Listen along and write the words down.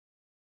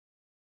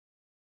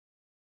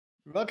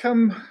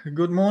Welcome,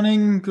 good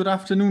morning, good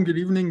afternoon, good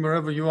evening,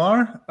 wherever you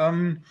are.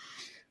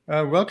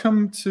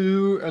 Welcome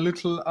to a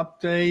little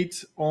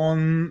update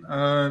on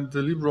the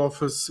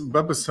LibreOffice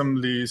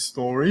WebAssembly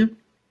story.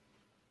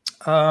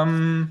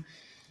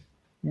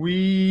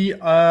 We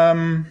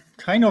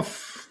kind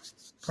of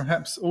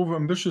perhaps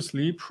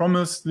overambitiously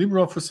promised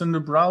LibreOffice in the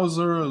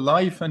browser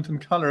live and in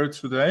color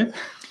today.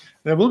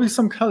 There will be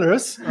some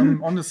colors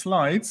on the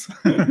slides.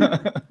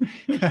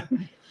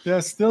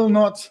 They're still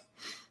not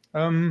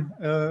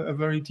a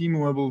very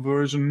demoable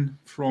version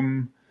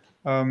from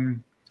the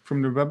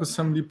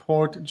WebAssembly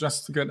port,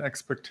 just to get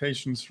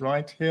expectations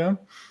right here.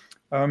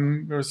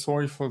 Very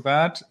sorry for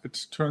that.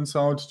 It turns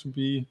out to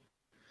be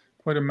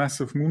quite a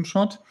massive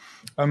moonshot,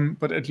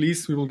 but at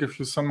least we will give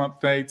you some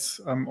updates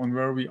on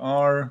where we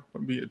are,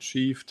 what we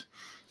achieved,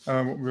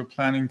 what we're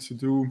planning to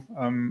do,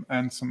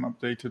 and some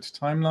updated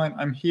timeline.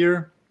 I'm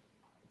here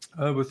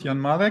with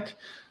Jan Marek,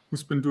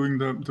 who's been doing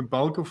the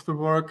bulk of the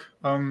work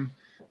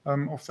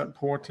of that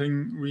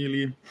porting,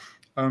 really.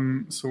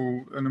 So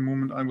in a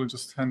moment, I will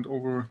just hand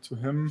over to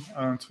him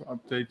to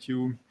update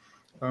you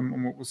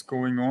on what was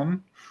going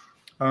on.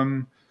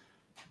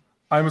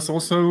 I was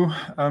also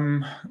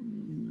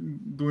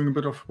doing a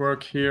bit of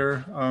work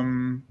here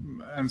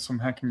and some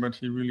hacking, but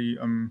he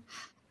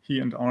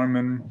and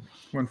Armin,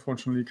 who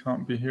unfortunately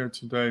can't be here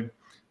today,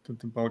 did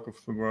the bulk of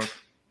the work.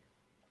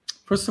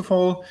 First of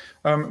all,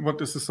 what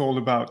this is all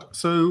about.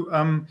 So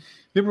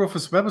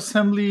LibreOffice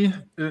WebAssembly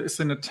is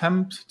an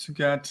attempt to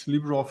get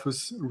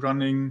LibreOffice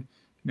running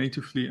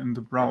natively in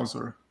the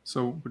browser.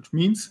 So which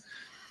means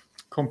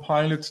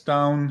compile it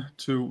down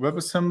to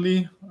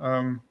WebAssembly,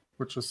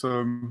 which is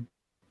a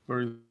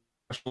very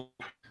special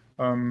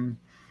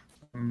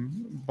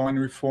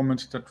binary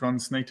format that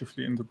runs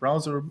natively in the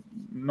browser,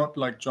 not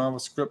like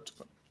JavaScript,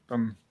 but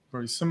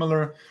very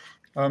similar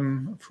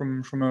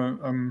from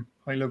a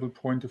high-level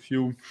point of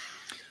view.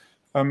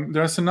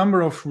 There's a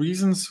number of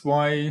reasons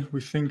why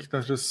we think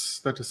that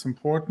is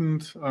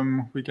important.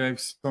 We gave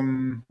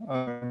some.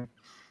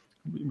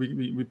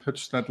 We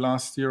pitched that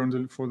last year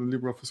for the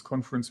LibreOffice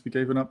Conference. We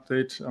gave an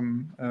update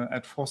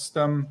at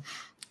FOSDEM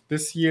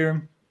this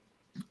year.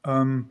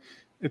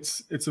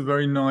 It's a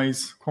very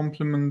nice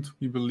complement,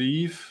 we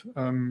believe,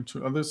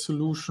 to other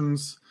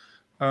solutions.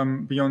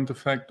 Beyond the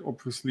fact,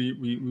 obviously,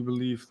 we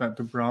believe that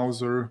the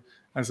browser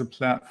as a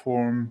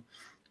platform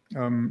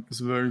is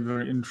very,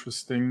 very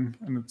interesting,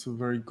 and it's a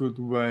very good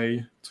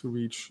way to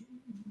reach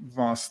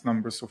vast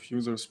numbers of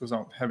users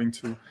without having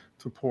to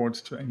port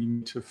to any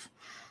native,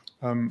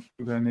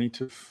 their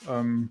native,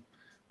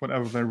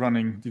 whatever they're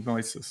running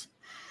devices.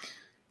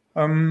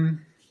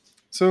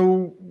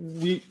 So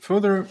we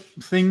further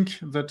think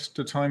that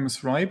the time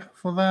is ripe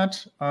for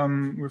that.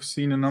 We've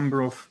seen a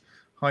number of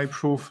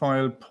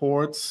high-profile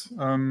ports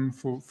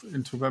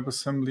into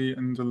WebAssembly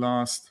in the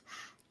last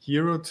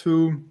year or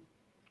two.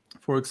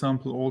 For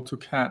example,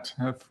 AutoCAD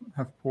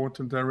have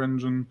ported their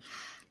engine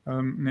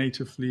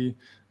natively.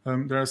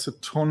 There's a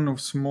ton of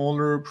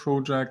smaller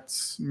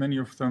projects, many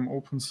of them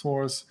open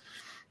source,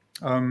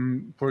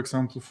 for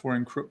example, for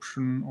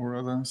encryption or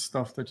other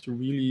stuff that you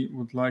really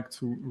would like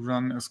to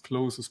run as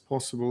close as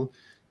possible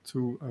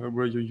to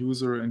where your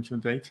user and your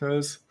data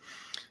is.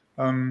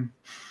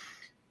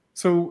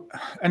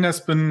 And there's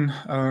been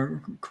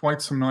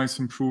quite some nice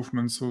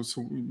improvements. So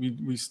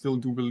we still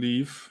do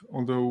believe,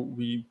 although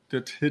we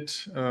did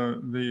hit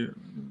the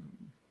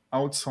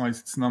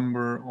outsized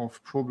number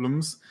of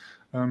problems,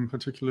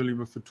 particularly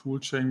with the tool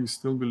chain, we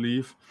still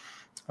believe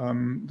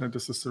that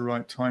this is the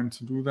right time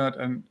to do that.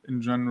 And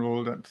in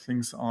general, that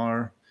things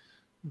are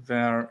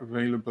there,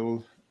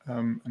 available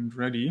and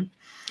ready.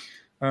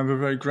 We're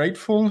very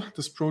grateful.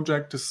 This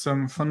project is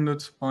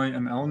funded by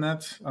an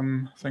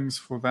LNet. Thanks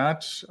for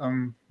that,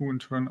 who in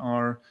turn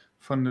are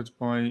funded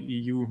by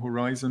EU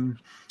Horizon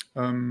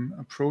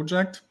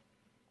project.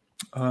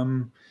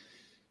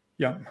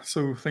 Yeah,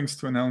 so thanks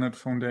to an LNet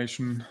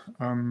Foundation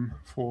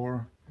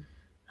for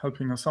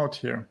helping us out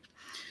here.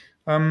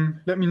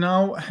 Let me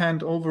now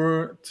hand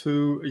over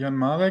to Jan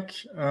Marek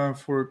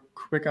for a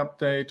quick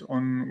update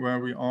on where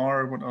we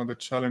are, what are the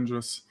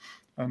challenges,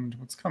 and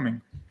what's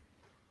coming.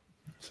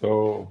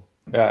 So,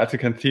 yeah, as you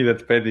can see,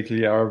 that's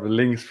basically our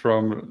links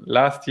from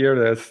last year.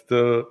 They're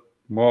still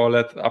more or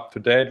less up to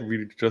date.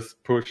 We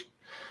just pushed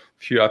a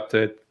few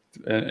updates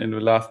in the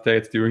last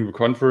days during the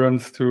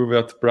conference to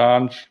that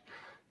branch.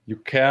 You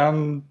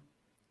can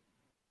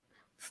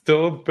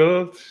still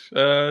build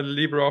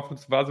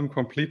LibreOffice WASM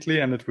completely,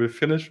 and it will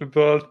finish the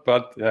build,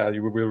 but yeah,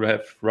 you will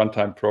have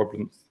runtime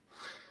problems.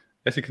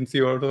 As you can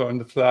see also on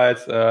the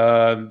slides,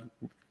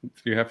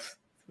 you have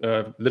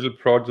little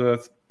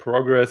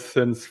progress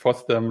since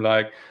FOSDEM,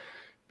 like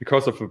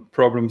because of the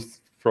problems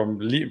from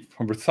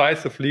the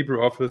size of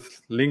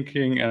LibreOffice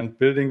linking and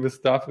building the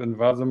stuff in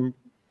WASM.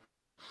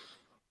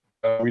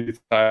 We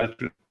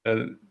decided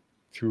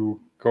to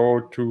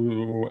go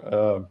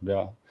to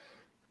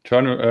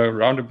turn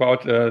around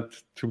about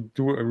to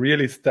do a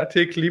really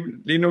static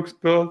Linux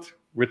build,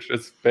 which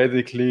is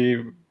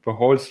basically the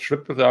whole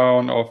strip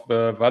down of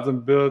the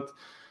WASM build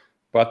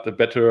but a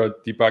better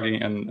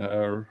debugging and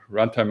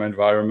runtime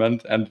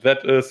environment. And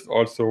that is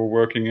also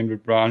working in the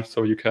branch,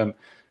 so you can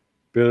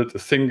build a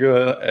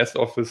single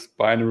S-Office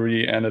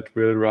binary and it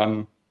will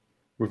run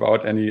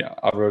without any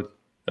other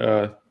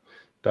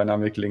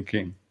dynamic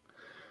linking.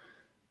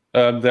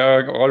 There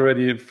are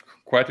already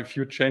quite a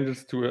few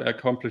changes to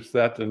accomplish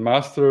that in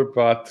master,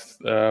 but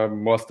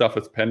more stuff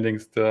is pending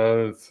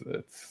still.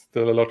 It's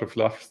still a lot of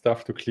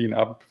stuff to clean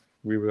up.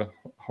 We will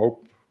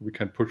hope we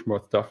can push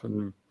more stuff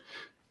in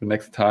the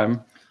next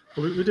time.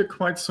 We did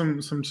quite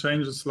some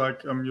changes,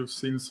 like you've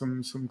seen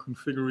some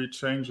configure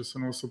changes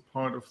and also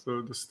part of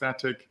the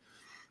static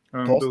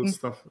build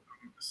stuff.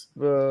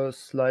 The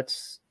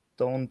slides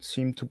don't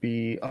seem to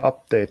be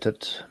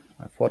updated.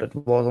 I thought it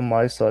was on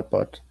my side,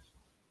 but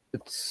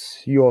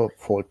it's your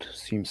fault,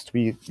 seems to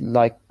be,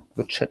 like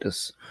the chat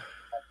is.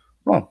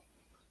 Oh.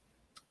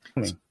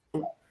 So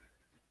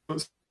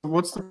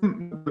what's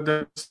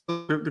the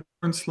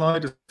current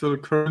slide is still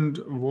current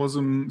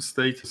WASM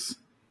status?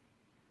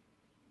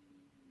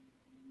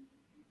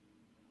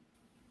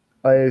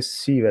 I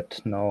see that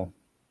now.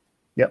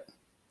 Yep.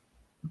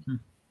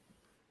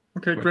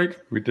 Okay, great.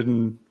 We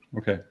didn't.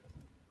 Okay.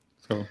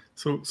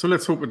 So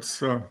let's hope it's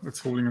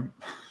holding up.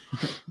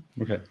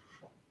 Okay.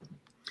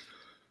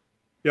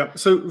 Yeah.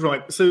 So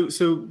right.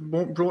 So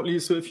more broadly,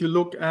 so if you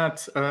look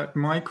at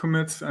my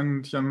commits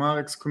and Jan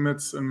Marek's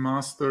commits in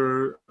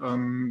master,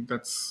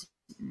 that's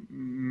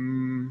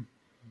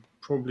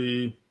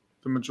probably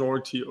the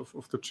majority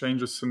of the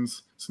changes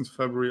since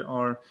February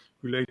are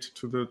related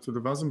to the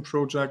WASM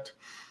project.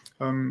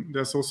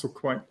 There's also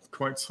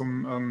quite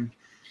some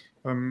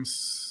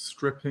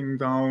stripping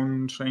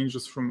down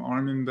changes from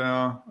Armin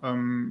there,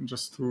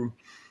 just to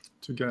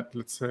get,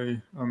 let's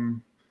say,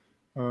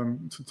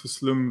 to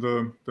slim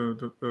to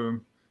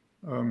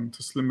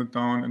slim it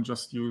down and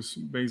just use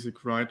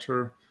basic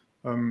writer.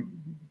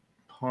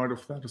 Part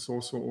of that is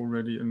also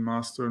already in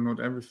master, not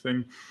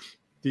everything.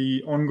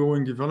 The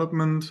ongoing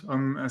development,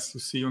 as you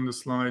see on the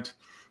slide,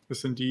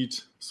 is indeed,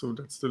 so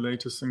that's the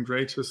latest and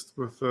greatest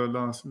with the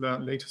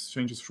latest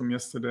changes from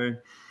yesterday,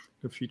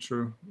 the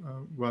feature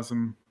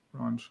WASM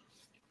branch.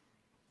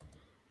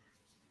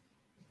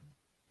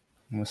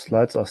 The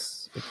slides are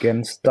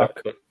again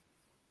stuck.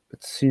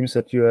 It seems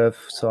that you have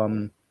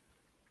some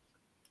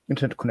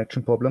internet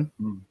connection problem.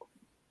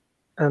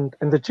 And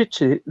in the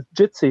Jitsi,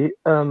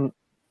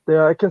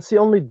 there I can see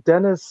only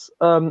Dennis'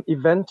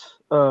 event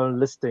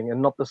listing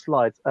and not the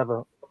slides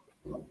ever.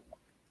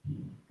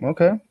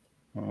 Okay.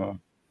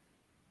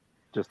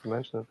 Just to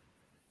mention it.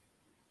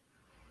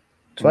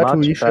 Try to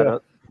Much reshare. better.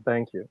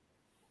 Thank you.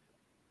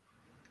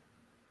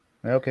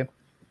 Yeah, okay.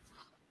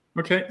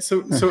 Okay,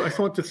 so I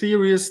thought the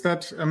theory is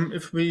that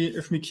if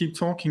we keep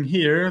talking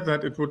here,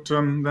 that it would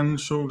then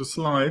show the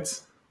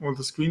slides or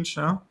the screen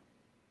share,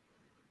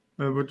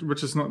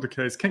 which is not the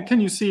case. Can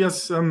you see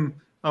us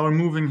our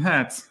moving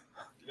heads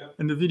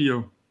in the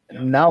video?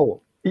 Now.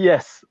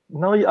 Yes.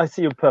 Now I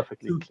see you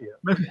perfectly clear.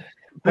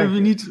 Maybe we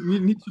need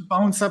to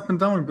bounce up and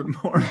down a bit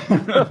more.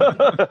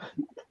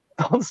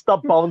 Don't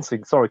stop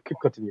bouncing. Sorry,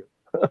 continue.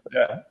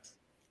 Yeah.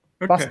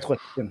 Okay.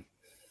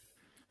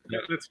 Yeah,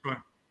 that's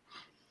fine.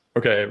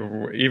 Okay,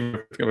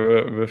 even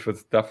with the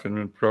stuff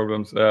and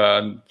problems,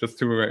 just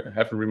to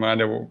have a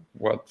reminder,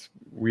 what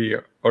we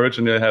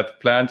originally had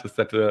planned is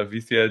that the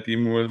VCL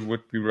demo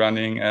would be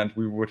running and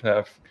we would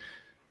have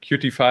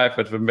Qt5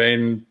 at the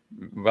main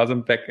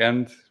WASM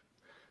backend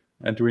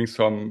and doing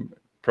some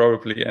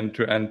probably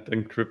end-to-end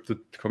encrypted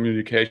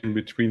communication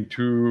between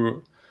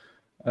two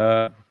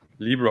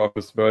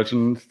LibreOffice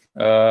versions.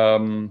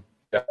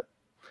 Yeah.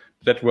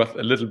 That was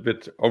a little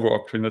bit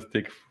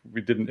over-optimistic. We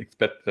didn't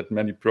expect that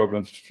many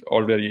problems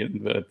already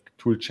in the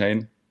tool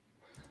chain.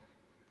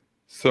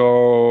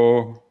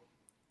 So,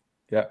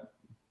 yeah,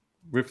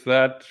 with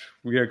that,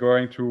 we are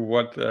going to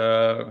what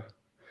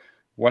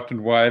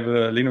and why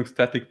the Linux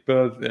static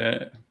build.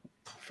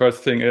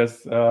 First thing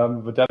is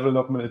the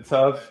development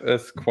itself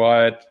is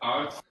quite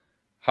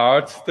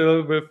hard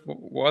still with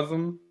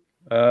WASM.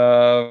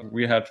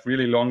 We had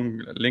really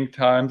long link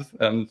times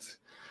and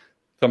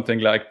something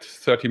like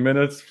 30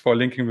 minutes for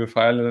linking the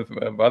file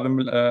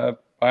WASM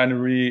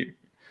binary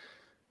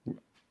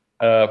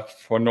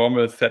for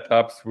normal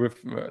setups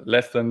with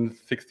less than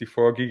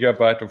 64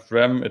 gigabyte of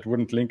RAM. It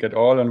wouldn't link at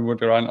all and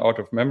would run out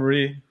of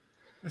memory.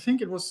 I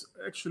think it was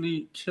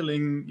actually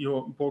killing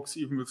your box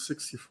even with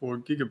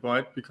 64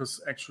 gigabyte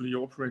because actually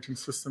your operating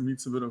system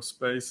needs a bit of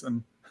space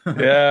and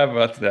yeah,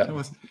 but yeah. That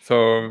was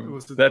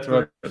that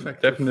was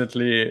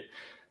definitely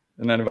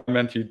an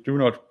environment you do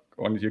not,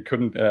 or you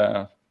couldn't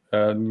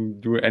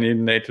do any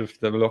native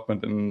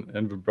development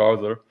in the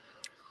browser.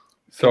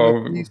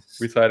 So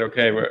we said,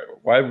 okay,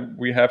 while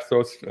we have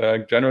those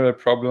general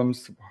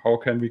problems, how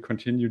can we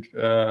continue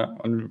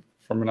from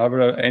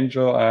another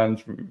angle?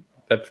 And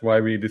that's why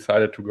we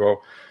decided to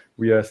go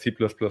via C++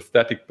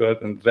 static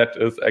build, and that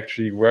is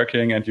actually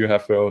working. And you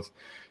have those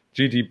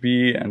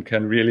GDB and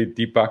can really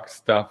debug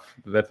stuff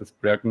that is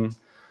broken.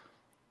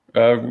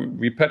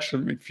 We patched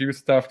a few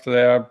stuff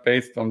there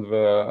based on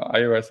the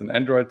iOS and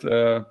Android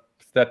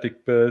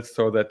static build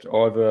so that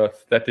all the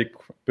static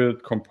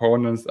build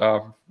components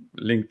are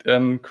linked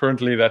in.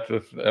 Currently, that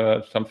is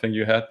something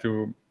you had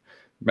to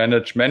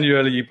manage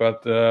manually,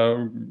 but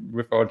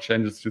with our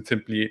changes, you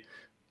simply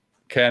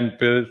can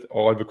build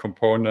all the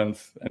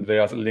components and they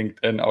are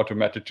linked in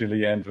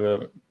automatically, and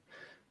the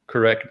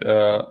correct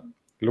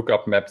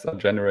lookup maps are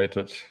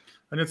generated.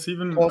 And it's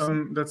even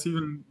that's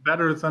even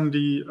better than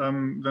the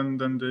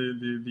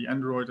the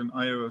Android and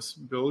iOS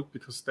build,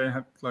 because they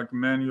had like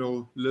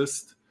manual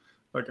list,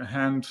 like a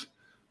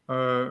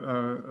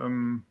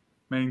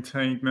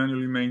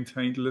manually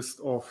maintained list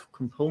of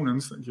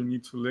components that you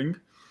need to link,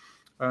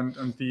 and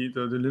the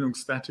Linux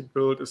static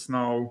build is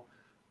now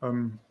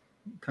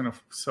kind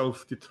of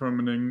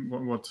self-determining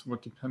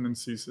what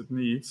dependencies it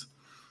needs.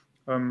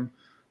 And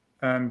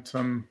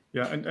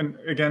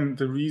again,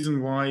 the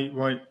reason why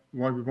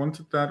we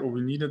wanted that or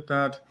we needed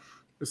that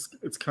is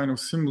it's kind of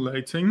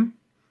simulating.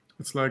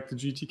 It's like the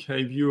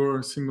GTK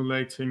viewer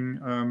simulating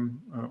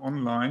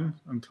online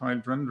and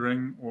tiled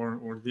rendering,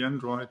 or the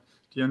Android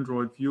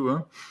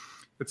viewer.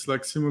 It's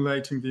like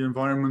simulating the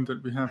environment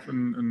that we have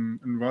in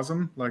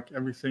WASM, like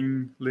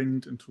everything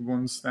linked into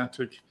one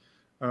static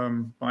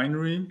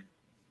binary.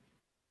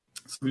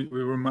 So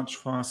we were much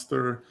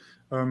faster,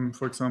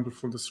 for example,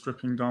 for the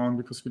stripping down,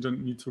 because we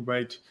didn't need to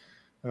wait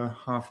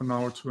half an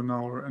hour to an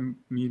hour and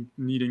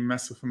needing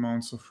massive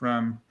amounts of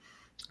RAM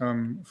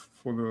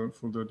for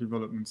the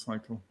development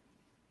cycle.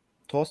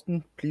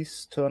 Thorsten,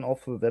 please turn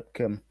off the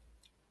webcam.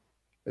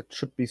 It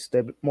should be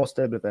stable, more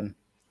stable then.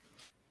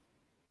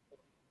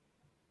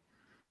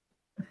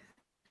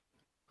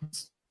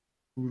 Let's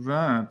do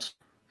that.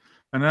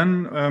 And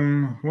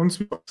then once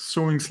we're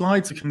showing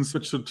slides, you can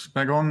switch it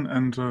back on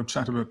and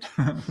chat a bit.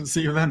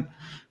 See you then.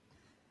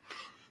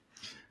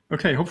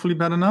 Okay, hopefully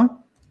better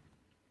now.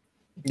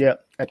 Yeah,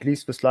 at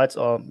least the slides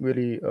are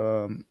really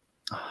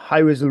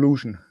high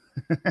resolution.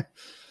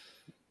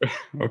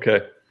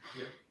 Okay.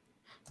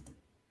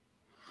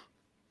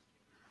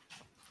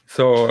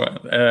 So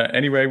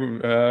anyway,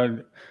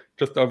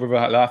 just over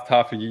the last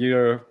half a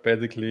year,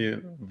 basically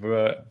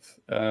the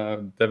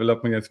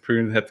development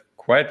experience had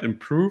quite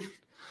improved.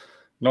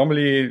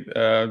 Normally,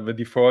 the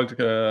default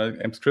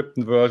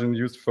Emscripten version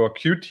used for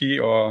Qt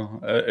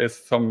is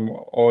some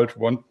old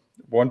one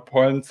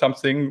point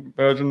something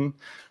version,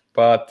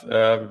 but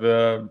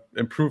the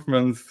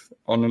improvements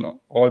on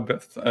all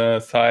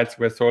sides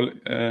were so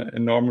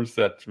enormous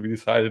that we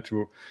decided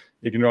to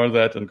ignore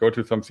that and go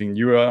to something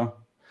newer.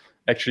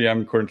 Actually,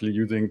 I'm currently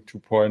using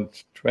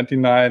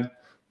 2.29,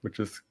 which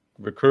is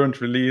the current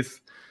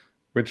release,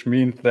 which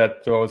means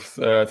that those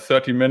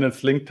 30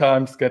 minutes link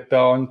times get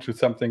down to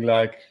something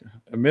like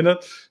a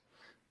minute.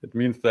 It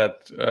means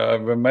that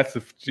the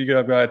massive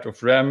gigabyte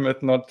of RAM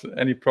is not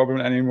any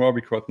problem anymore,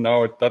 because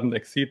now it doesn't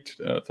exceed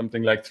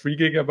something like 3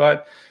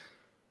 gigabyte.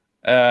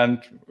 And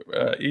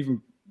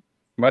even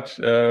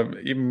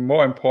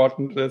more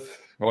important is,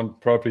 well,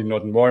 probably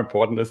not more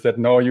important, is that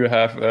now you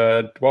have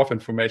dwarf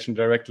information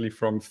directly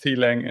from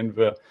CLang in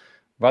the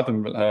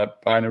WASM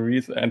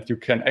binaries, and you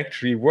can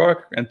actually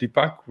work and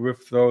debug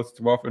with those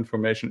dwarf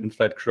information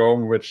inside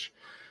Chrome, which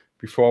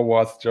before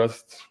was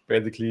just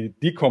basically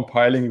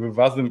decompiling the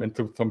WASM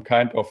into some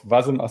kind of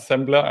WASM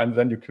assembler, and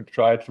then you could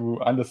try to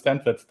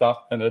understand that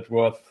stuff, and it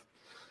was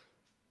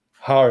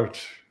hard.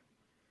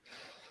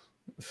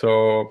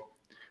 So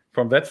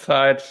from that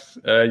side,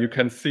 you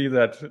can see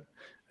that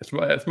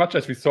as much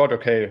as we thought,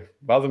 okay,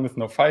 WASM is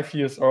now 5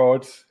 years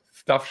old,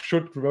 stuff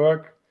should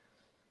work,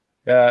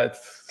 yeah, it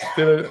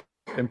still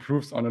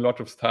improves on a lot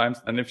of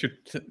times. And if you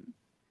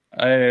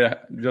I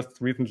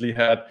just recently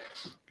had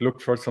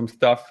looked for some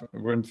stuff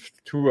with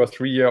 2 or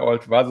 3 year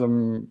old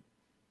WASM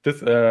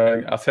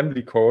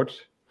assembly code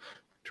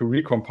to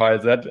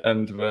recompile that,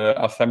 and the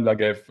assembler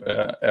gave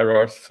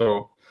errors.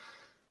 So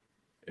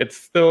it's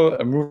still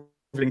a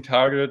moving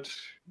target,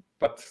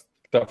 but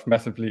stuff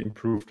massively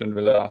improved in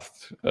the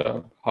last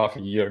half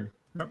a year.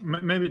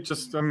 Maybe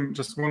just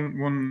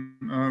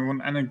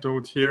one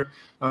anecdote here.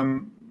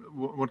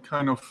 What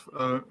kind of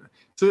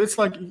so it's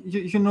like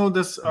you know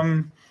this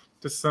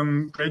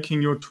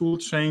breaking your tool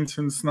chain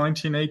since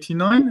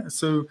 1989.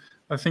 So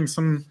I think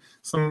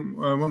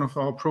one of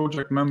our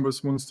project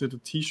members once did a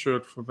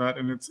T-shirt for that,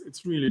 and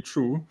it's really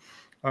true.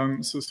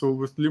 So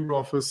with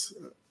LibreOffice,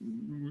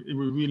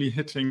 we're really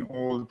hitting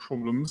all the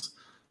problems.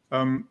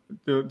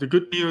 The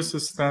good news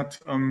is that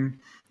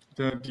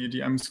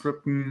the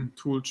Emscripten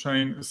tool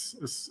chain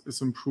is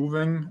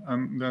improving,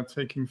 and they're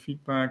taking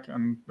feedback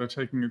and they're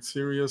taking it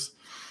serious,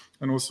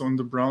 and also on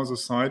the browser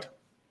side.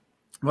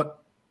 But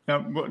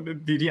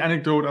the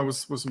anecdote I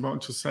was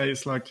about to say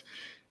is, like,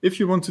 if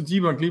you want to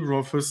debug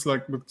LibreOffice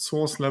like with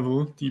source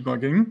level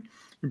debugging,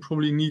 you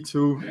probably need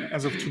to,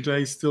 as of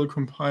today, still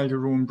compile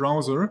your own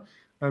browser,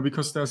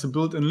 because there's a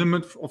built-in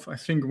limit of, I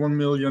think, 1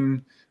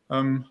 million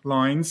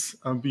lines.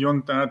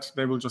 Beyond that,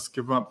 they will just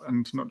give up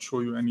and not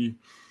show you any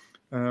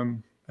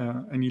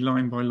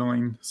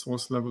line-by-line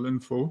source level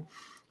info.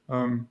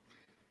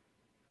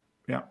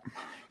 Yeah,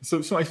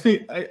 so I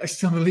think I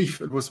still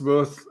believe it was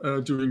worth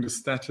doing the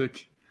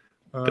static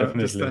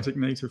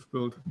native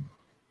build.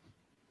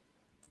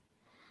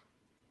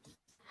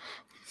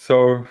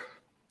 So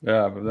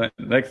yeah, the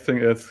next thing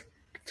is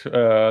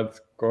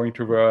going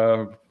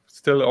to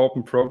still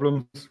open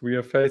problems we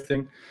are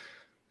facing.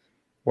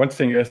 One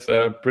thing is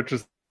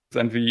bridges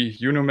and the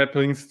UNO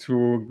mappings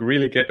to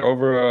really get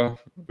over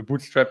the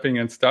bootstrapping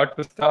and start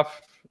the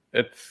stuff.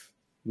 It's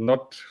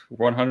not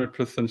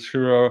 100%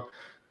 sure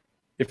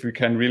if we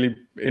can really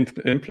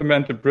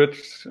implement a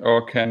bridge,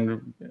 or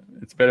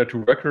it's better to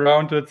work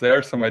around it. There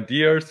are some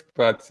ideas,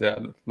 but yeah,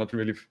 not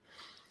really.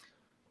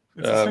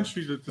 It's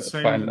essentially the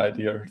same final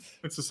ideas.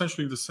 It's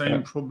essentially the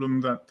same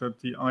problem that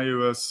the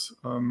iOS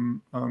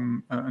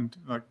and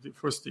like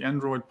first the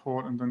Android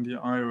port and then the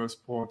iOS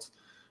ports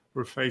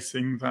were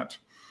facing, that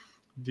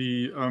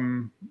the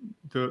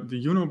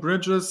UNO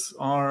bridges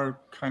are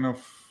kind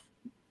of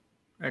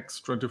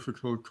extra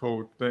difficult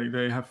code.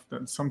 They have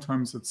that,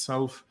 sometimes it's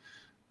self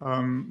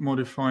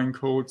modifying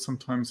code,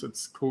 sometimes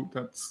it's code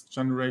that's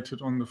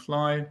generated on the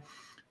fly.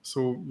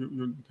 So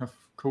you have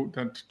code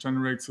that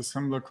generates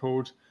assembler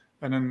code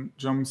and then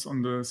jumps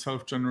on the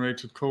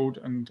self-generated code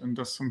and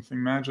does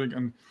something magic.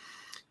 And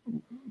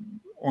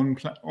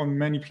on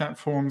many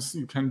platforms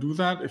you can do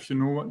that if you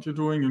know what you're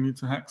doing. You need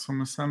to hack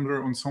some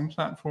assembler. On some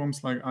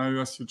platforms like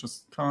iOS, you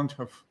just can't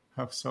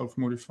have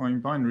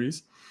self-modifying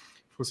binaries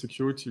for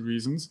security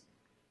reasons.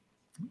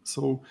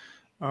 So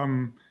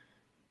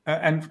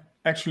and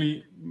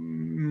actually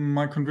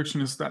my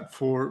conviction is that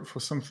for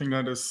something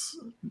that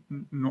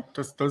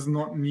does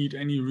not need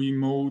any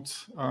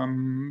remote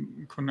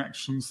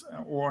connections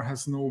or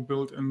has no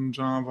built-in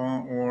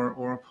Java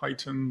or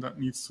Python that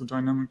needs to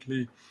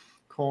dynamically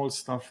call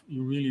stuff,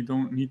 you really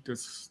don't need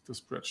this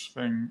bridge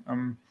thing.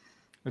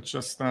 It's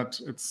just that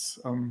it's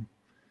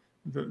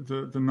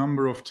the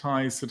number of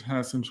ties it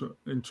has into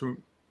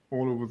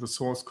all over the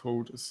source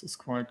code is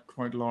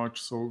quite large.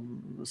 So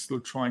we're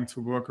still trying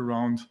to work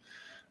around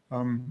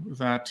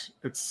that.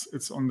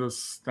 It's on the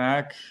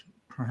stack,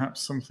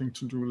 perhaps something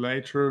to do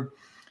later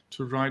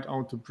to write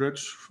out the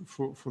bridge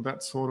for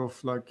that sort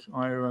of like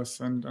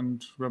iOS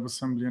and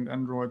WebAssembly and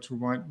Android to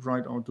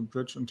write out the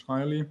bridge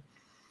entirely.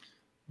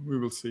 We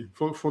will see.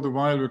 For the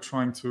while, we're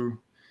trying to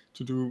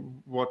do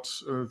what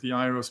the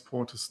iOS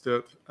porters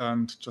did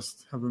and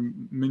just have a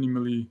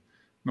minimally,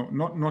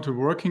 not a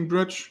working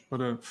bridge,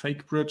 but a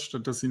fake bridge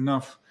that does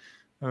enough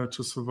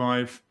to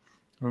survive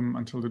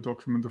until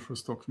the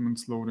first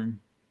document's loading.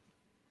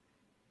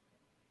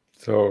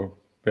 So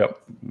yeah,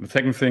 the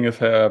second thing is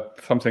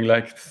something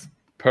like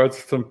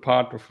persistent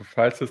part of a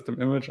file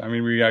system image. I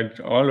mean, we are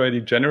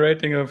already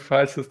generating a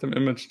file system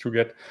image to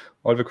get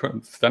all the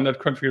standard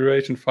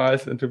configuration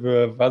files into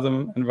the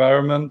WASM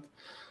environment.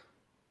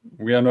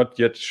 We are not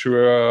yet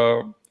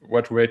sure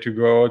what way to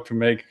go to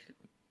make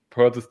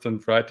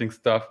persistent writing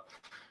stuff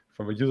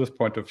from a user's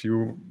point of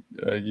view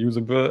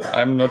usable.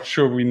 I'm not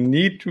sure we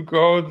need to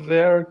go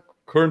there.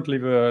 Currently,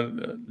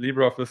 the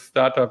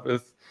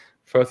LibreOffice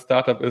first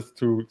startup is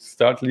to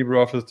start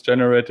LibreOffice,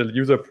 generate a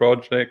user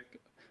project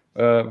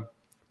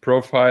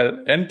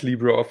profile and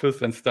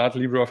LibreOffice and start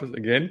LibreOffice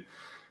again.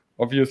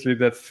 Obviously,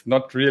 that's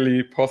not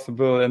really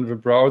possible in the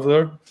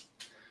browser,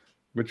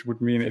 which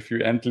would mean if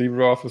you end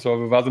LibreOffice or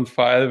the WASM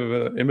file,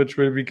 the image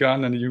will be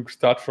gone and you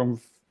start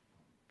from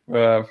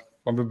the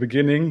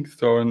beginning.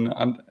 So in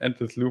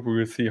endless loop, we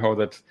will see how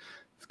that's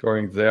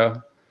going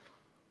there.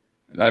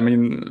 I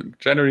mean,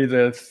 generally,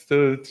 there's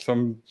still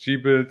some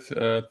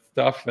gbuild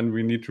stuff and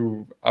we need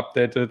to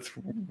update it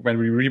when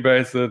we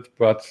rebase it,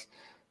 but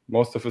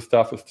most of the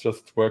stuff is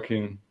just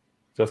working.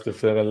 Just if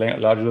there are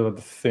larger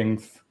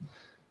things,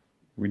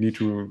 we need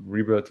to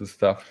rebuild the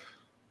stuff.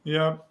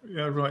 Yeah,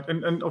 right.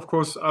 And of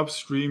course,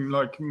 upstream,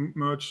 like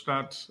merge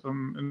that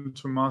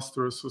into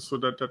masters so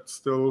that that's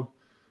still,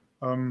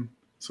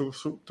 so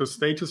the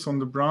status on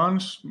the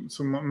branch.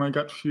 So my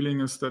gut feeling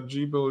is that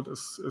gbuild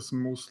is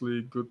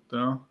mostly good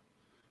there.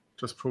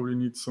 Just probably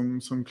needs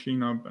some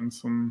cleanup and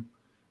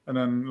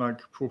then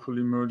like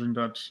properly merging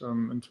that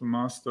into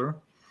master.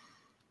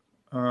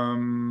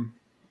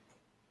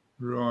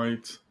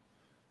 Right.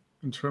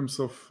 In terms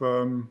of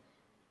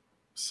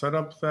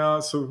setup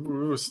there, so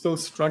we were still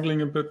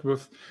struggling a bit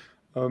with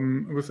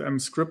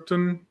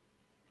mscripten,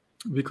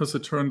 because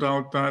it turned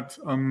out that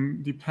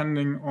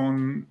depending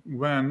on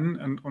when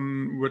and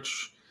on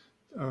which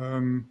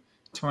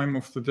time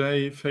of the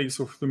day, phase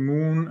of the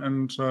moon,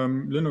 and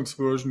Linux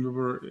version we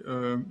were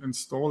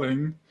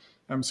installing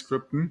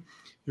mscripten,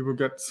 you will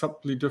get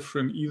subtly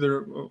different,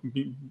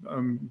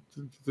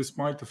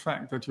 despite the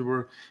fact that you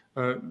were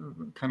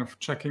kind of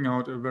checking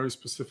out a very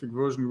specific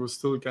version, you were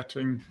still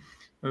getting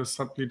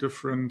subtly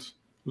different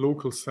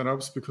local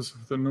setups because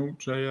of the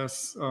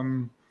Node.js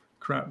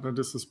crap that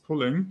this is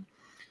pulling.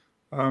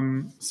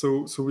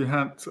 So we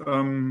had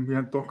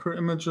Docker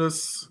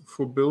images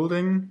for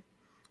building.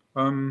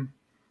 And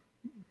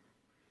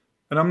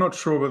I'm not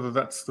sure whether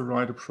that's the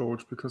right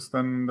approach, because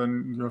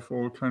then you have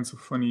all kinds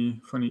of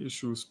funny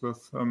issues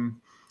with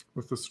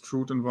the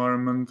Strut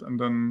environment, and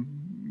then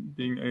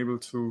being able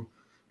to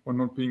or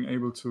not being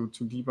able to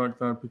debug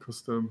that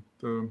because the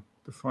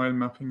file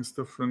mapping is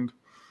different.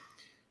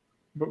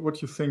 But what do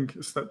you think?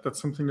 Is that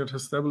something that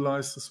has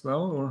stabilized as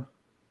well, or?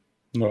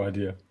 No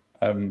idea.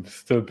 I'm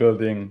still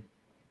building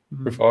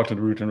without a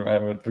root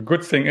environment. The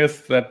good thing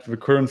is that the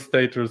current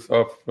status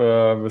of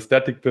the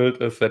static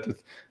build is that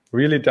it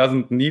really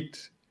doesn't need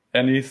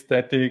any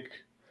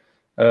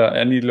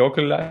any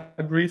local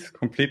libraries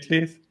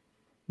completely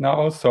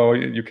now. So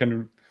you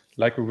can,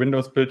 like a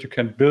Windows build, you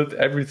can build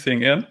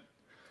everything in.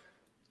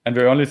 And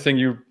the only thing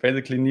you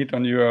basically need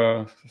on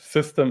your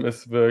system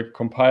is the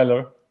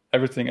compiler.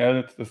 Everything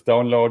else is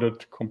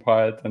downloaded,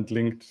 compiled, and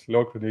linked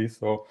locally.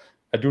 So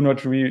I do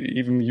not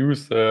even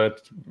use the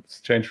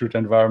change root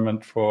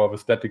environment for the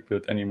static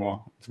build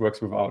anymore. It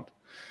works without.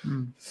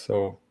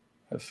 So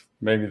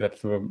maybe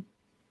that's the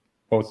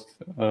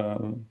most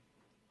the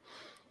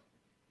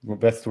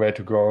best way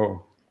to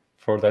go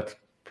for that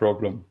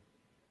problem.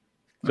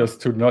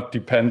 Just to not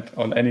depend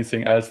on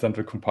anything else than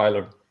the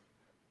compiler.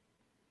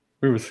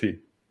 We will see.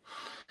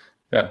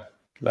 Yeah,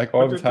 like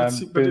all the time.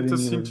 But it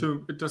does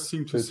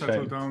seem to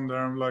settle down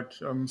there, like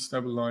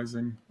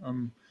stabilizing,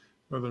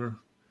 whether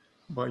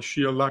by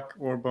sheer luck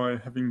or by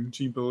having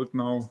gbuild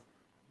now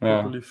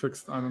properly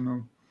fixed. I don't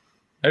know.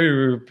 Maybe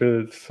we will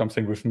build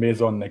something with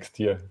Meson next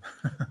year.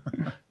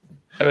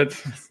 The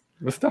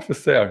stuff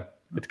is there.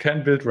 It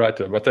can build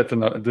writer, but that's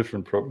a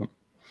different problem.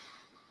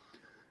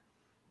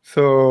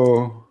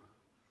 So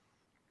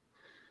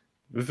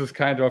this is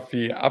kind of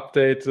the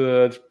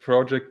updated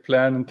project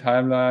plan and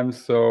timeline.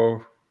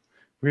 So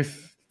we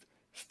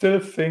still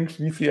think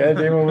VCL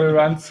demo will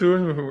run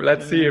soon.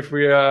 Let's see if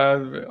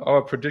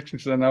our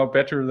predictions are now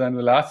better than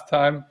the last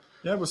time.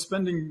 Yeah, we're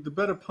spending the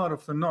better part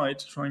of the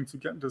night trying to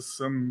get this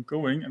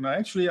going, and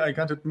I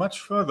got it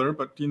much further.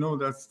 But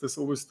there's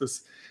always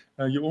this.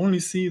 You only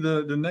see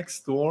the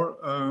next door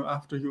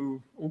after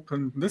you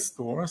open this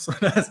door, so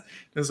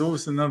there's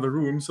always another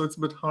room. So it's a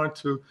bit hard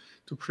to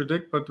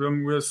predict. But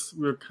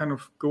we're kind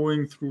of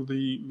going through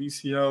the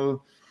VCL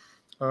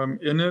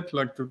init,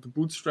 like the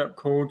bootstrap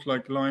code,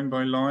 like line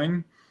by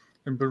line,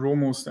 and we're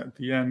almost at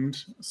the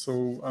end.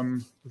 So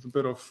with a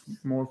bit of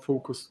more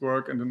focused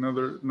work and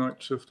another night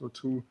shift or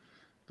two.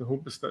 The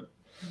hope is that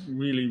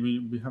really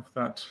we have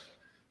that,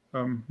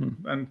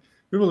 and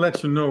we will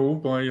let you know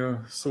by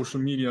social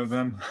media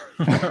then.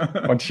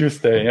 On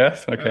Tuesday,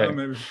 yes? Okay.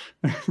 Maybe.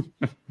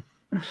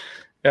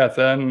 Yeah,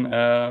 then,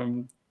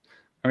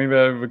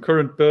 the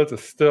current build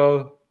is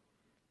still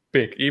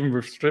big, even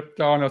with stripped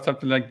down or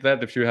something like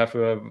that. If you have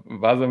a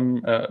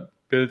WASM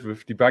build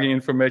with debugging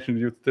information,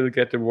 you still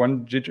get a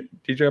 1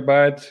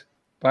 gigabyte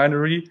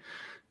binary.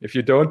 If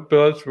you don't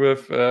build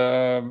with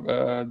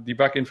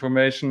debug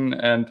information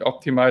and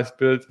optimized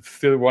build, it's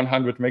still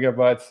 100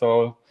 megabytes.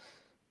 So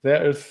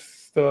there is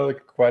still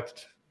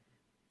quite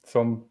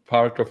some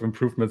part of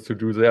improvements to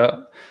do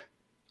there.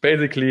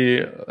 Basically,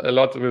 a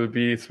lot will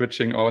be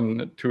switching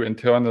on to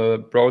internal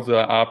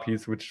browser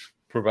APIs, which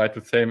provide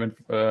the same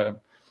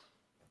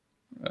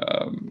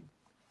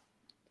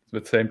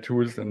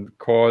tools and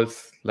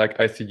calls like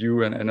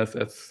ICU and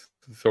NSS.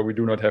 So we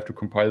do not have to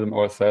compile them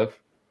ourselves.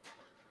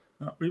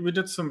 We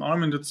did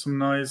Armin did some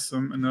nice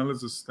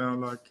analysis there,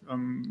 like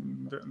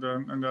and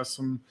there's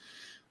some.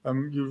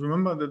 You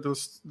remember that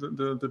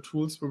the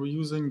tools we were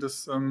using,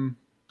 this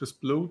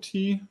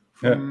Bloaty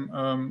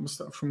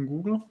from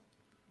Google?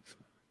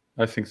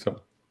 I think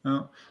so.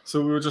 Yeah.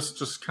 So we were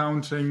just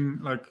counting,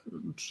 like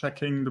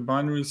checking the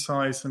binary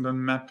size and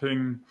then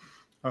mapping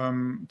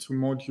to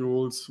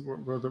modules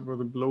where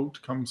the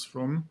bloat comes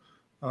from,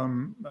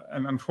 and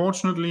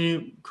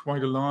unfortunately,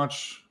 quite a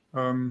large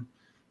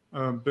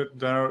bit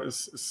there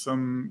is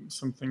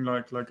something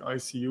like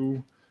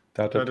ICU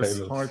data that tables.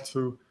 Is hard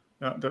to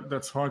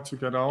that's hard to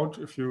get out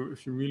if you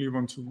really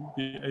want to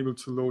be able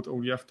to load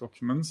ODF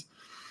documents.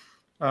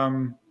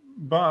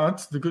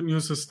 But the good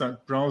news is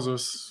that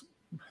browsers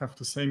have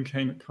the same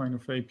kind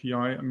of API.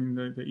 I mean,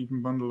 they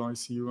even bundle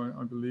ICU,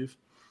 I believe.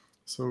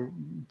 So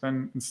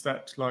then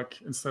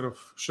instead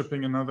of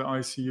shipping another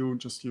ICU,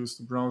 just use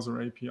the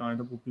browser API.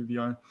 That would be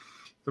the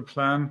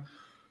plan.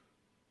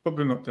 But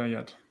we're not there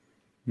yet.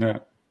 Yeah.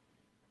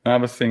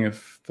 Another thing is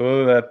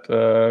still that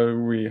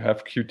we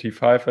have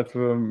Qt5 at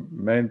the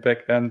main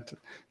backend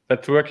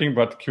that's working,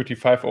 but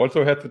Qt5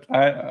 also has its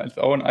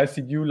own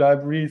ICU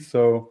library.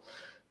 So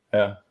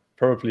yeah,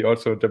 probably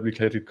also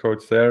duplicated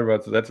codes there,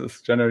 but that is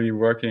generally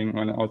working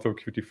on also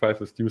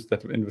Qt5 is used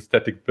in the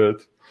static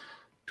build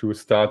to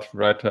start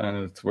writer,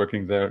 and it's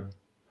working there.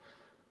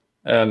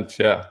 And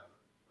yeah,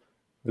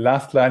 the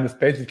last line is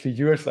basically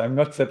yours. I'm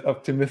not that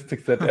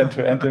optimistic that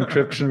end-to-end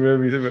encryption will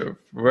be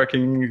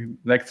working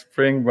next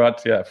spring,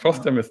 but yeah,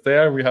 FOSDEM is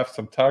there. We have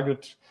some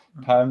target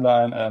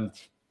timeline, and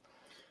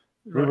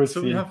we will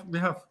see. We have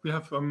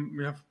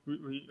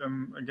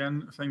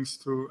again, thanks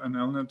to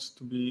NLNet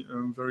to be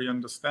very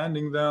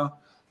understanding there,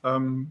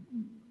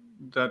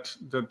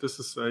 that this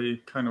is a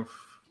kind of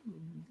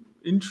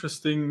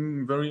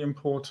interesting, very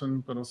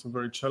important, but also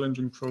very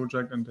challenging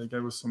project, and they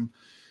gave us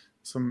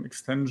some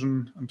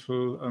extension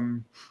until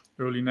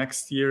early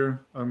next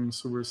year.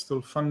 So we're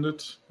still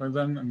funded by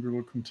then, and we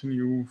will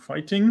continue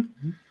fighting.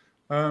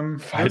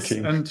 And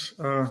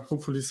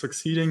hopefully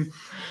succeeding.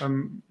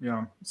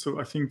 So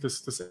I think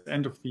this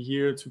end of the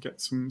year to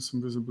get some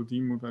visible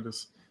demo that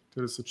is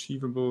that is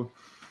achievable.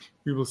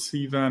 We will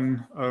see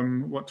then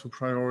what to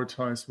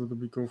prioritize, whether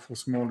we go for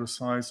smaller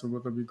size or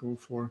whether we go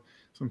for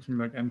something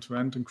like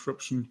end-to-end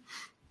encryption.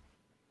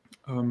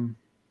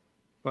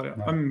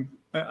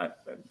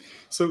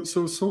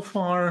 So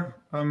far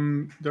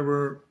there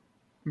were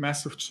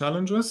massive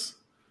challenges,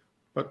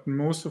 but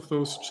most of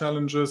those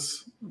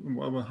challenges,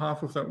 well,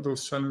 half of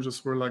those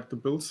challenges were like the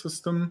build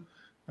system,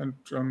 and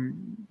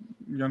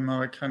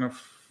Jan-Marek kind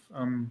of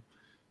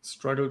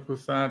struggled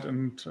with that,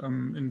 and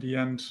in the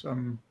end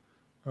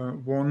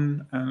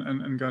won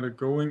and got it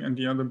going. And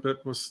the other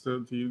bit was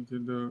the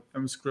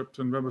mScript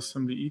and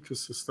WebAssembly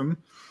ecosystem.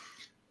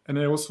 And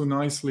they also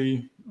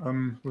nicely,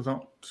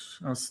 without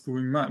us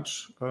doing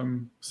much,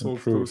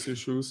 solved those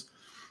issues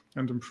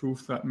and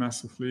improved that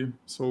massively.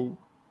 So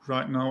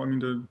right now, I mean,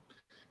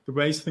 the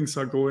ways things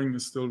are going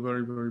is still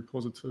very, very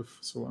positive.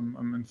 So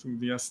I'm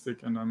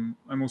enthusiastic, and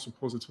I'm also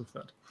positive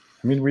that.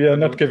 I mean, we are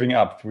not giving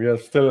up. We are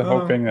still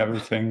hoping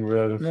everything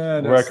will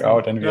work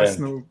out in the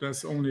end.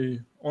 There's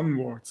only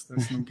onwards.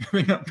 There's no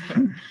giving up.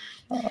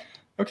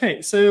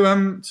 Okay,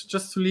 so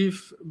just to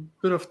leave a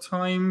bit of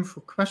time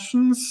for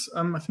questions,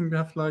 I think we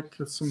have like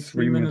some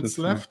 3 minutes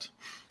left.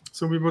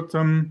 So we would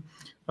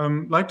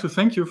like to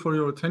thank you for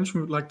your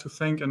attention. We'd like to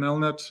thank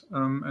NLNet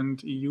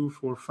and EU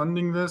for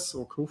funding this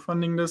or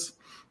co-funding this.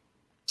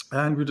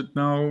 And we did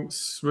now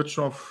switch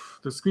off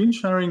the screen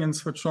sharing and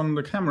switch on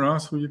the camera,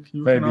 so you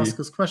can ask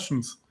us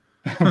questions.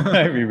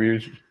 Maybe we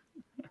should.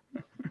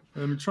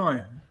 Let me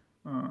try.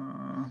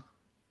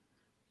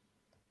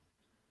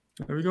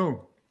 There we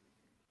go.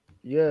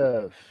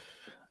 Yeah,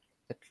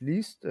 at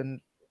least.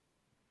 And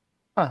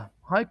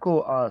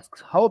Heiko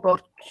asks, how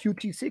about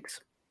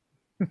Qt6?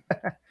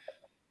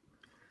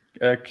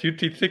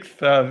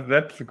 Qt6,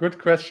 that's a good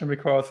question,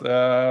 because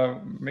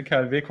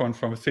Michael Wekon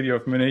from the city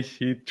of Munich,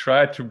 he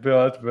tried to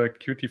build the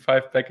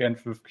Qt5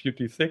 backend with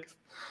Qt6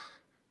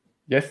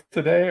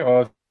 yesterday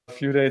or a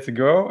few days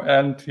ago,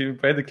 and he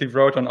basically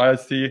wrote on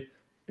IRC,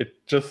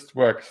 it just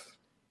works.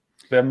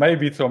 There may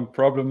be some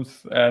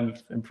problems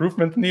and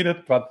improvements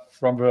needed, but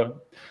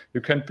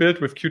you can build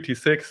with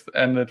Qt6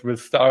 and it will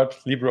start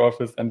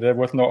LibreOffice, and there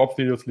was no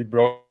obviously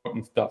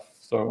broken stuff.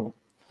 So.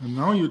 And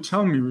now you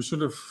tell me we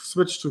should have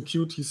switched to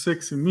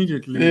Qt6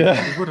 immediately.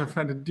 Yeah. We would have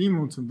had a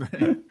demo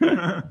today.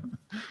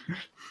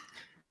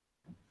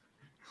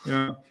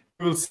 Yeah,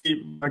 we'll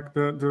see like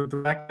the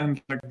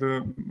backend, like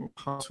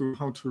how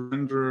to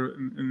render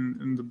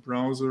in the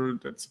browser.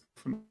 That's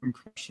an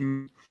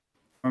question.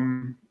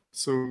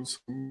 So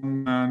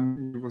one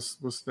man was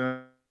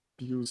there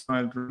to use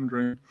style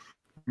rendering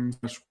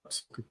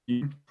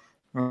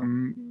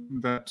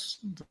that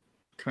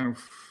kind of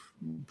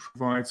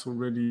provides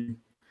already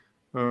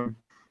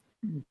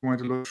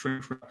quite a lot of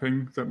shrink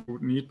wrapping that we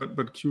would need, but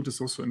Qt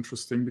is also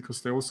interesting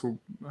because they also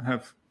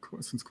have,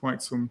 since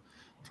quite some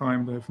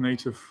time, they have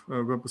native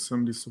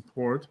WebAssembly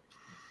support.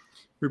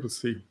 We will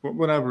see.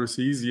 Whatever is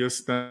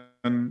easiest,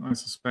 then I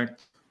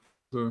suspect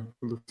the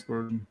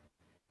version.